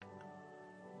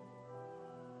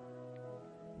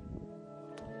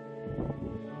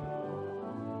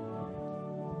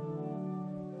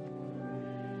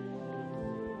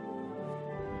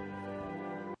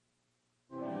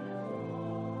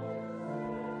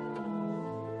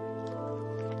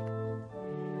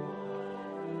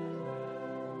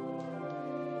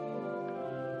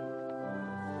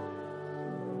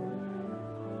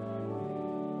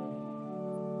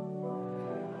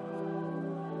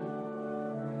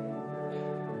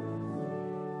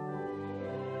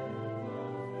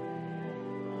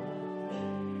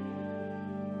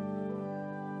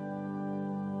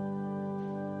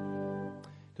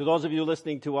To those of you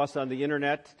listening to us on the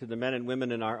internet, to the men and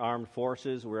women in our armed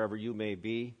forces, wherever you may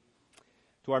be,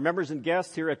 to our members and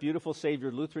guests here at Beautiful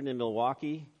Savior Lutheran in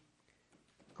Milwaukee,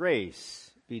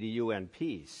 grace be to you and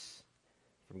peace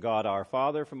from God our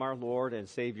Father, from our Lord and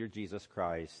Savior Jesus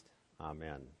Christ.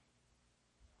 Amen.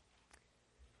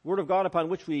 Word of God upon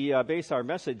which we base our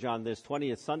message on this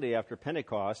 20th Sunday after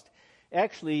Pentecost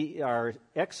actually are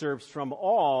excerpts from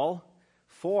all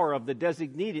four of the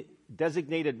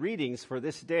designated readings for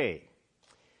this day.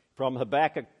 From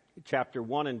Habakkuk chapter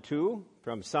 1 and 2,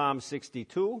 from Psalm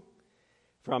 62,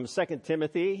 from 2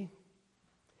 Timothy,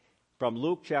 from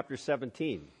Luke chapter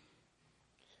 17.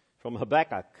 From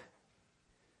Habakkuk,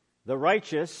 the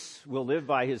righteous will live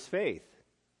by his faith.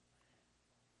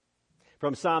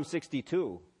 From Psalm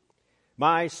 62,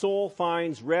 my soul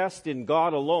finds rest in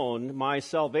God alone, my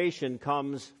salvation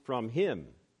comes from him.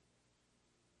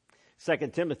 2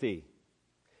 Timothy,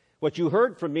 what you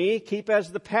heard from me, keep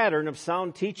as the pattern of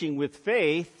sound teaching with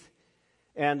faith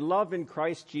and love in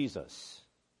Christ Jesus.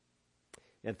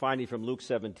 And finally from Luke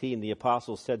 17, the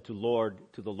apostle said to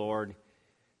the Lord,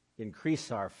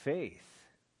 increase our faith.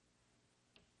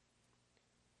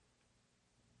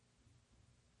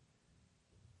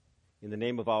 In the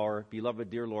name of our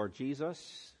beloved dear Lord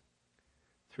Jesus,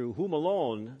 through whom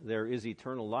alone there is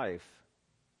eternal life,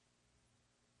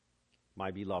 my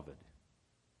beloved.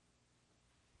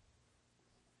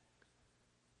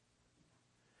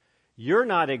 You're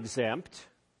not exempt.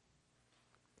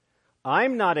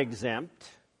 I'm not exempt.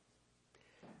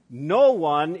 No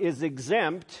one is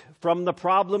exempt from the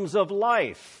problems of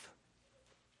life.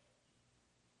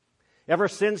 Ever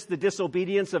since the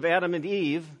disobedience of Adam and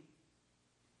Eve,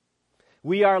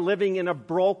 we are living in a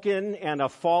broken and a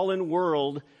fallen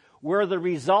world where the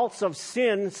results of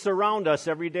sin surround us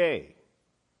every day.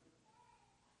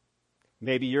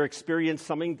 Maybe you're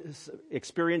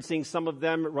experiencing some of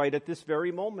them right at this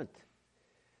very moment.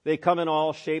 They come in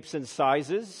all shapes and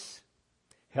sizes: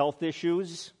 health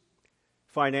issues,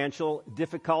 financial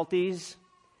difficulties,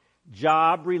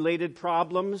 job-related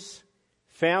problems,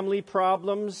 family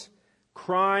problems,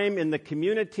 crime in the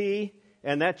community,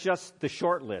 and that's just the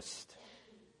short list.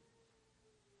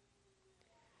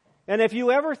 And if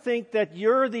you ever think that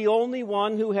you're the only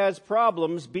one who has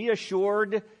problems, be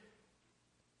assured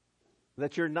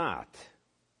that you're not.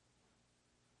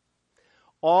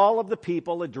 All of the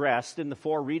people addressed in the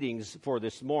four readings for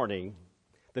this morning,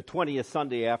 the 20th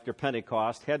Sunday after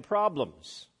Pentecost, had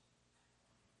problems.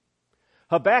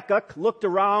 Habakkuk looked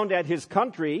around at his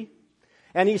country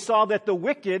and he saw that the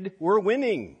wicked were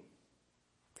winning.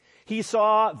 He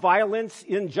saw violence,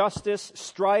 injustice,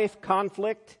 strife,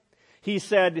 conflict. He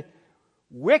said,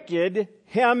 wicked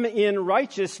hem in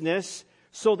righteousness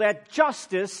so that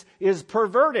justice is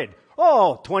perverted.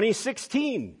 Oh,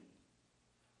 2016.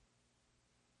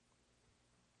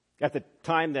 At the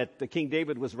time that the King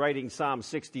David was writing Psalm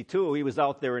 62, he was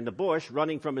out there in the bush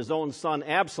running from his own son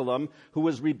Absalom, who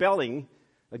was rebelling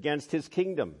against his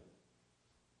kingdom.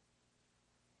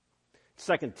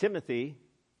 2 Timothy,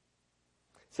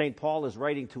 St. Paul is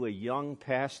writing to a young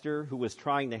pastor who was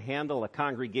trying to handle a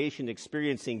congregation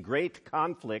experiencing great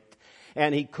conflict,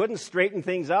 and he couldn't straighten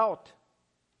things out.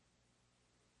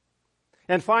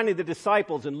 And finally, the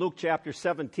disciples in Luke chapter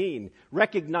 17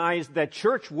 recognized that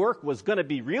church work was going to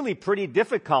be really pretty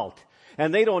difficult.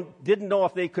 And they didn't know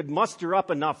if they could muster up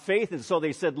enough faith. And so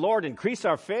they said, Lord, increase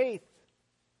our faith.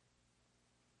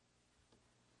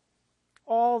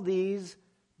 All these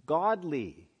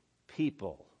godly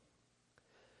people,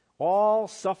 all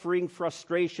suffering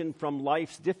frustration from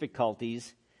life's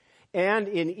difficulties. And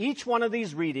in each one of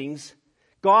these readings,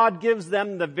 God gives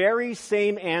them the very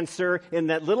same answer in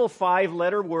that little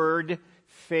 5-letter word,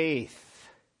 faith.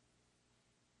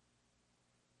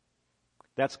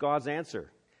 That's God's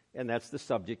answer, and that's the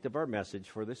subject of our message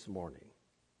for this morning.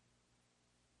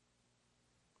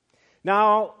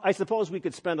 Now, I suppose we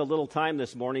could spend a little time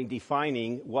this morning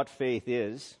defining what faith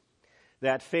is.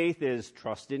 That faith is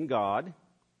trust in God.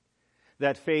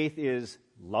 That faith is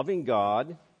loving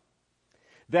God.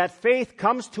 That faith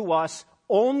comes to us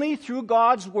only through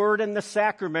God's Word and the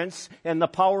sacraments and the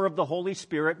power of the Holy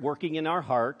Spirit working in our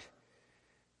heart.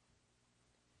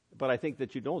 But I think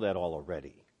that you know that all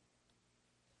already.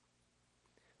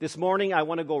 This morning, I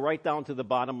want to go right down to the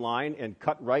bottom line and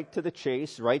cut right to the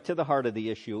chase, right to the heart of the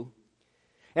issue,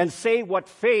 and say what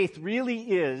faith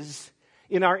really is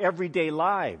in our everyday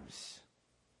lives.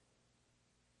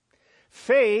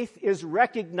 Faith is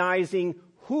recognizing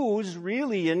who's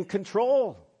really in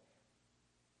control.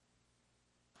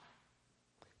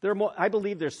 I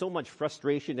believe there's so much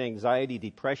frustration, anxiety,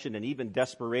 depression, and even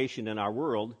desperation in our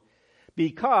world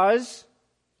because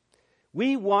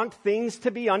We want things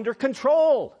to be under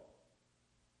control.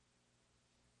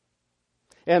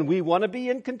 And we want to be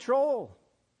in control.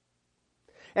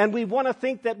 And we want to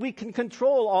think that we can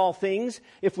control all things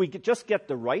if we could just get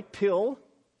the right pill,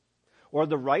 or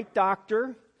the right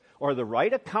doctor, or the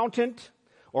right accountant,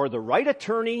 or the right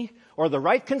attorney, or the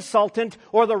right consultant,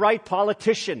 or the right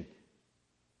politician.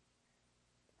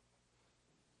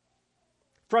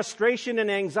 Frustration and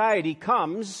anxiety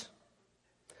comes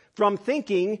from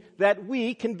thinking that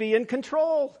we can be in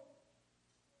control.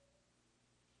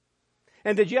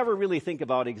 And did you ever really think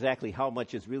about exactly how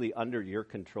much is really under your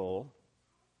control?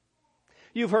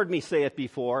 You've heard me say it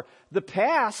before. The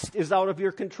past is out of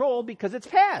your control because it's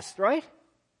past, right?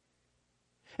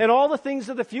 And all the things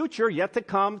of the future yet to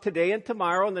come, today and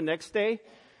tomorrow and the next day,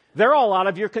 they're all out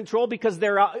of your control because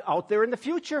they're out there in the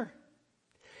future.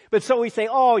 But so we say,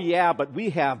 oh yeah, but we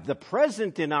have the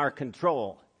present in our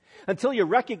control. Until you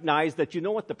recognize that you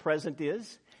know what the present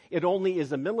is. It only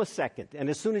is a millisecond. And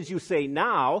as soon as you say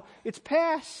now, it's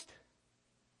past.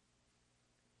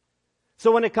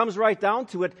 So when it comes right down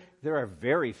to it, there are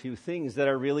very few things that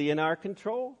are really in our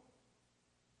control.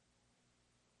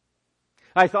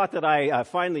 I thought that I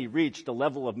finally reached a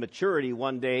level of maturity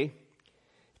one day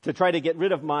to try to get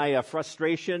rid of my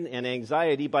frustration and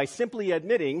anxiety by simply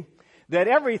admitting that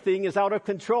everything is out of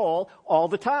control all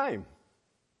the time.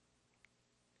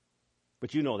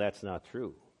 But you know that's not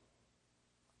true.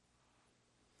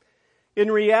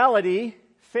 In reality,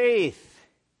 faith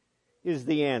is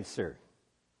the answer.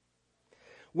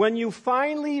 When you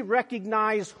finally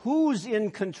recognize who's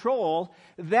in control,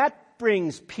 that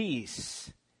brings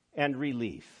peace and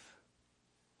relief.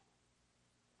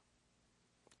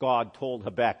 God told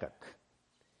Habakkuk,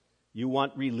 you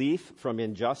want relief from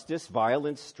injustice,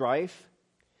 violence, strife?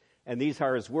 And these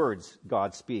are his words,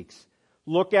 God speaks.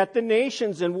 Look at the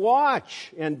nations and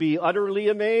watch and be utterly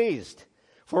amazed.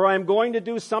 For I am going to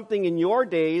do something in your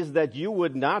days that you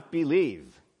would not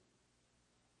believe.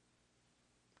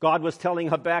 God was telling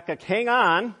Habakkuk, hang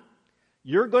on,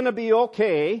 you're going to be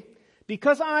okay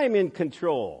because I'm in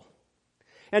control.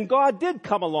 And God did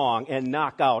come along and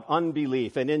knock out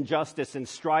unbelief and injustice and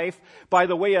strife by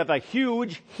the way of a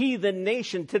huge heathen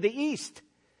nation to the east.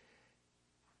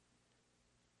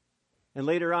 And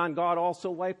later on, God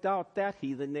also wiped out that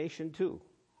heathen nation too.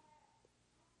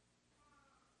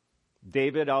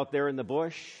 David out there in the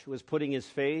bush was putting his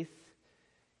faith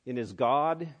in his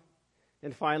God.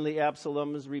 And finally,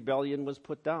 Absalom's rebellion was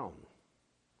put down.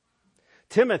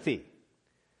 Timothy,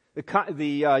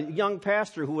 the young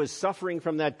pastor who was suffering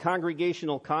from that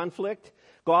congregational conflict,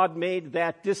 God made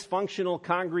that dysfunctional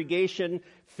congregation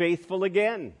faithful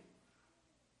again.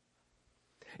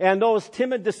 And those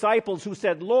timid disciples who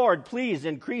said, Lord, please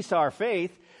increase our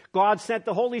faith, God sent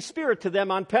the Holy Spirit to them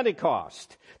on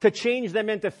Pentecost to change them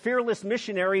into fearless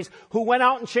missionaries who went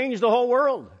out and changed the whole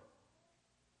world.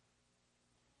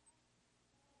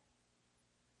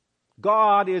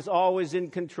 God is always in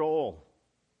control.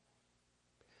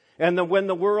 And when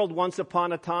the world once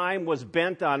upon a time was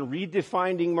bent on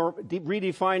redefining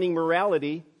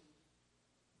morality,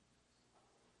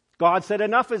 God said,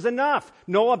 enough is enough.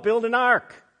 Noah built an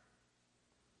ark.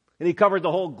 And he covered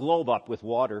the whole globe up with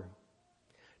water.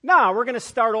 Now we're going to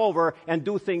start over and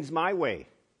do things my way.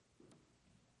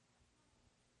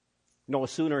 No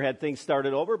sooner had things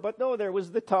started over, but no, there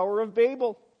was the Tower of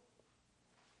Babel.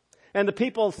 And the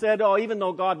people said, oh, even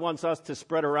though God wants us to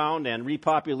spread around and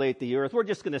repopulate the earth, we're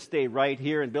just going to stay right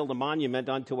here and build a monument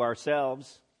unto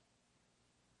ourselves.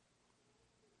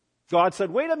 God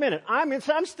said, wait a minute,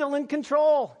 I'm still in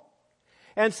control.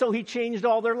 And so he changed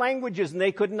all their languages and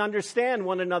they couldn't understand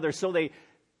one another. So they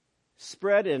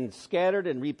spread and scattered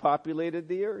and repopulated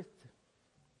the earth.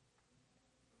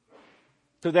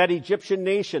 To that Egyptian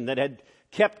nation that had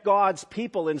kept God's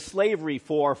people in slavery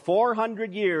for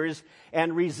 400 years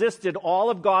and resisted all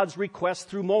of God's requests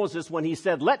through Moses when he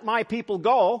said, let my people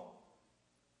go,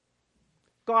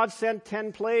 God sent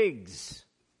 10 plagues.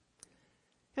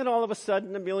 And all of a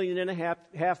sudden, 1.5 million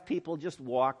people just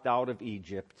walked out of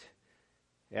Egypt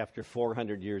after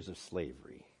 400 years of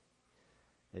slavery.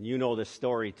 And you know the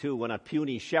story too, when a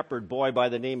puny shepherd boy by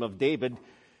the name of David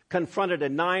confronted a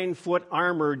 9-foot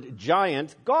armored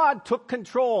giant, God took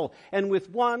control, and with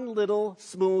one little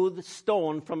smooth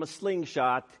stone from a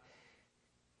slingshot,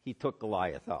 he took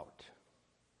Goliath out.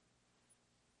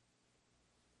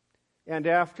 And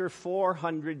after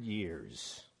 400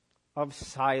 years of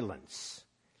silence,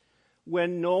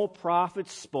 when no prophet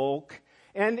spoke,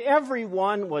 and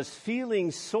everyone was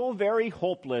feeling so very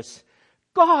hopeless,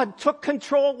 God took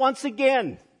control once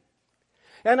again.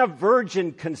 And a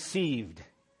virgin conceived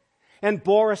and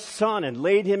bore a son and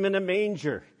laid him in a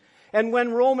manger. And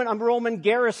when a Roman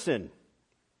garrison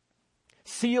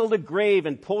sealed a grave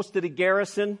and posted a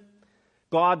garrison,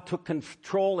 God took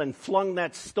control and flung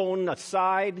that stone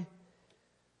aside.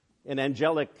 An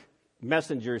angelic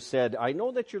messenger said, I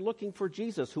know that you're looking for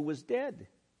Jesus who was dead.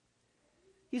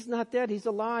 He's not dead, he's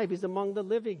alive, he's among the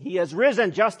living. He has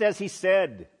risen just as he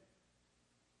said.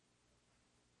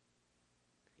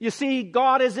 You see,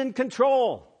 God is in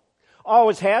control.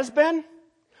 Always has been,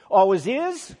 always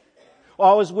is,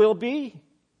 always will be.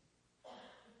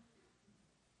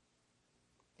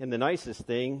 And the nicest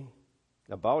thing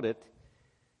about it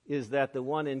is that the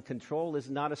one in control is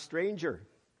not a stranger.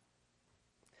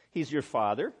 He's your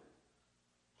Father.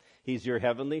 He's your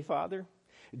Heavenly Father.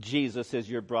 Jesus is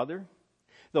your brother.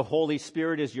 The Holy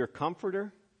Spirit is your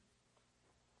comforter.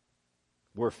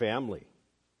 We're family.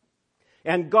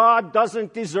 And God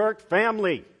doesn't desert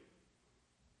family.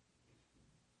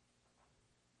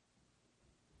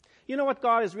 You know what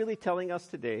God is really telling us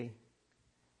today?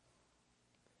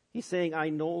 He's saying, I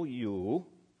know you.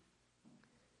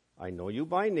 I know you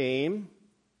by name.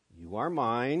 You are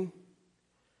mine.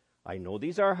 I know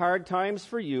these are hard times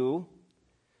for you,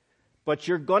 but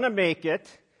you're going to make it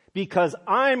because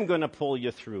I'm going to pull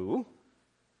you through.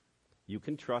 You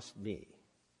can trust me.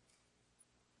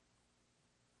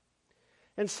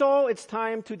 And so it's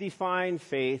time to define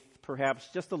faith perhaps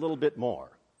just a little bit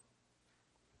more.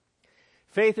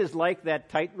 Faith is like that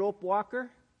tightrope walker,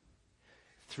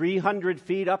 300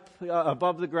 feet up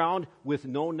above the ground with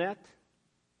no net.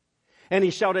 And he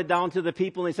shouted down to the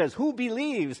people and he says, who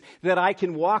believes that I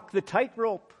can walk the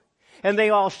tightrope? And they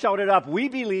all shouted up, we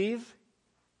believe.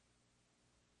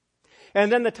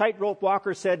 And then the tightrope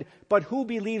walker said, but who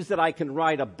believes that I can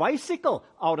ride a bicycle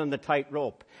out on the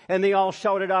tightrope? And they all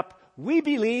shouted up, we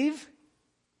believe.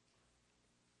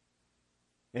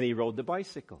 And he rode the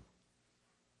bicycle.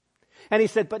 And he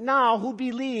said, but now who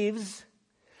believes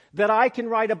that I can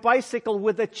ride a bicycle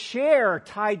with a chair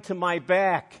tied to my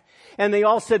back? And they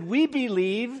all said, we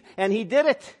believe, and he did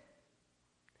it.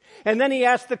 And then he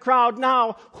asked the crowd,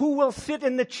 now, who will sit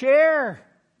in the chair?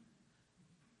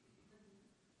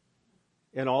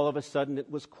 And all of a sudden it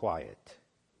was quiet.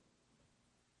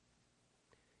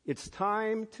 It's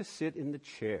time to sit in the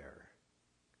chair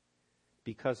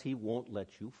because he won't let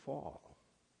you fall.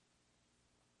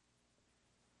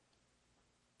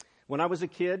 When I was a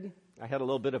kid, I had a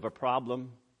little bit of a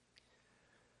problem.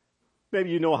 Maybe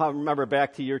you know how, remember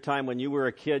back to your time when you were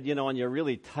a kid, and you're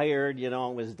really tired, it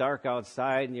was dark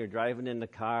outside and you're driving in the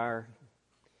car.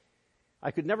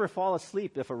 I could never fall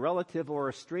asleep if a relative or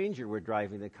a stranger were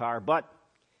driving the car, but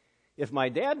if my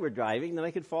dad were driving, then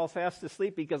I could fall fast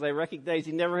asleep because I recognized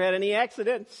he never had any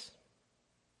accidents.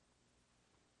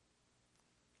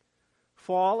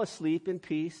 Fall asleep in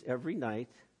peace every night,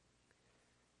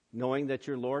 knowing that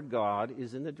your Lord God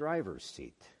is in the driver's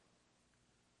seat.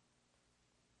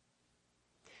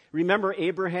 Remember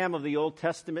Abraham of the Old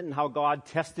Testament and how God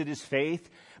tested his faith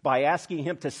by asking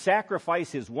him to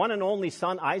sacrifice his one and only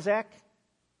son, Isaac?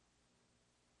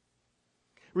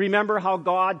 Remember how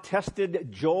God tested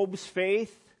Job's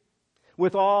faith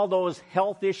with all those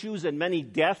health issues and many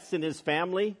deaths in his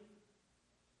family?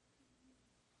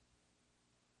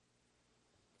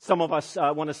 Some of us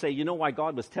want to say, you know why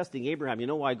God was testing Abraham? You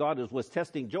know why God was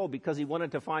testing Job? Because he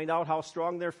wanted to find out how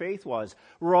strong their faith was.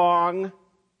 Wrong.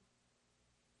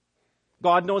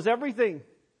 God knows everything.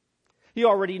 He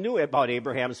already knew about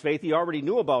Abraham's faith. He already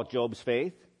knew about Job's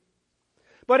faith.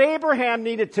 But Abraham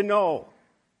needed to know.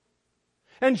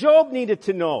 And Job needed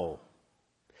to know.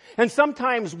 And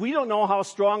sometimes we don't know how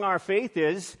strong our faith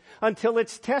is until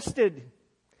it's tested.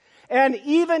 And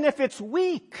even if it's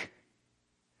weak,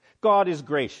 God is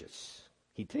gracious.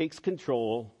 He takes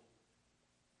control.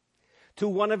 To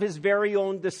one of his very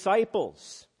own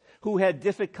disciples who had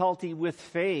difficulty with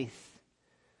faith,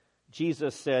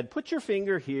 Jesus said, put your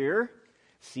finger here,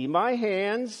 see my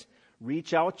hands,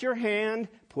 reach out your hand,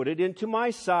 put it into my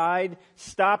side,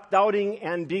 stop doubting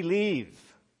and believe.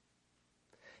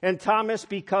 And Thomas,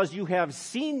 because you have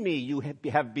seen me, you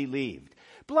have believed.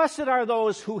 Blessed are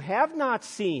those who have not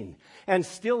seen and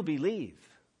still believe.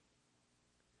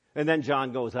 And then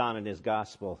John goes on in his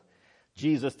gospel.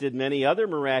 Jesus did many other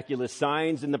miraculous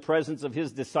signs in the presence of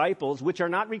his disciples, which are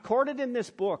not recorded in this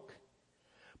book.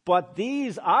 But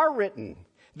these are written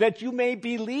that you may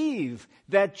believe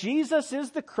that Jesus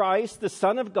is the Christ, the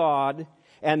Son of God,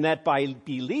 and that by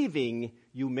believing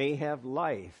you may have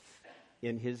life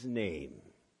in his name.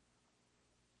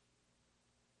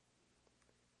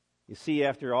 You see,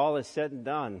 after all is said and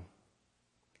done,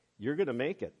 you're going to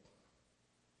make it.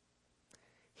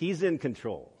 He's in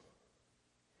control,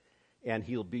 and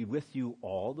he'll be with you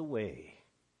all the way.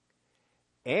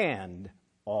 and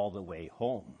all the way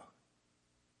home.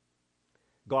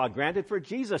 God grant it for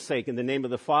Jesus' sake, in the name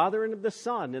of the Father, and of the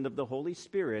Son, and of the Holy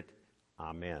Spirit.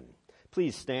 Amen.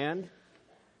 Please stand.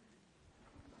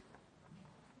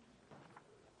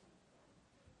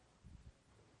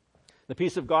 The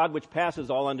peace of God, which passes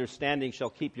all understanding, shall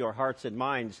keep your hearts and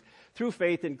minds through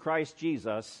faith in Christ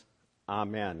Jesus.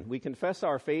 Amen. We confess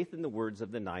our faith in the words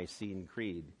of the Nicene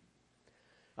Creed.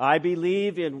 I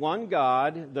believe in one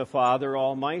God, the Father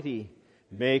Almighty,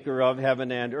 maker of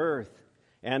heaven and earth,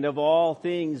 and of all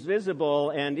things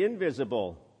visible and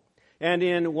invisible, and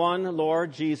in one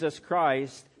Lord Jesus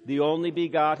Christ, the only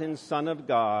begotten Son of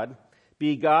God,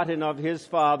 begotten of his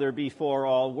Father before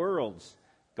all worlds,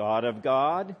 God of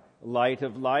God, light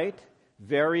of light,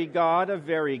 very God of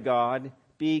very God,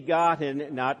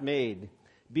 begotten, not made,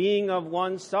 being of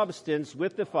one substance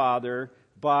with the Father,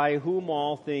 by whom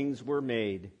all things were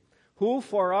made, who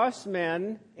for us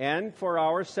men and for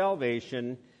our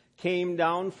salvation came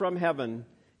down from heaven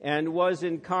and was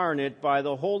incarnate by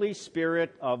the Holy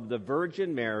Spirit of the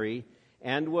Virgin Mary,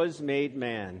 and was made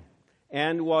man,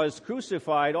 and was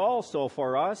crucified also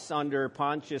for us under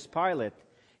Pontius Pilate.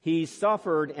 He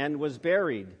suffered and was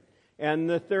buried, and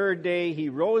the third day he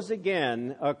rose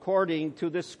again according to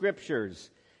the Scriptures,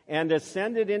 and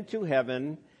ascended into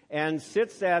heaven, and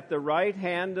sits at the right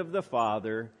hand of the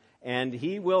Father, and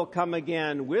he will come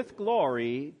again with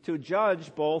glory to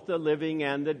judge both the living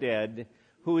and the dead,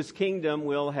 whose kingdom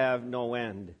will have no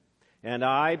end. And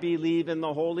I believe in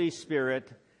the Holy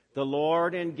Spirit, the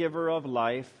Lord and giver of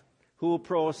life, who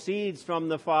proceeds from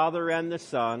the Father and the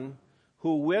Son,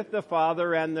 who with the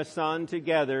Father and the Son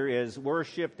together is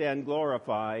worshipped and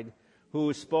glorified,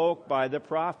 who spoke by the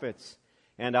prophets.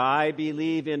 And I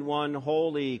believe in one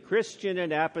holy Christian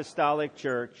and apostolic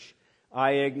church.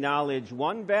 I acknowledge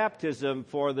one baptism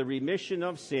for the remission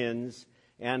of sins,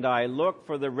 and I look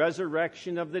for the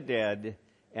resurrection of the dead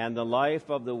and the life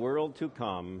of the world to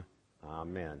come.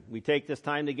 Amen. We take this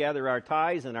time to gather our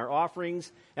tithes and our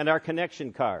offerings and our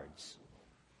connection cards.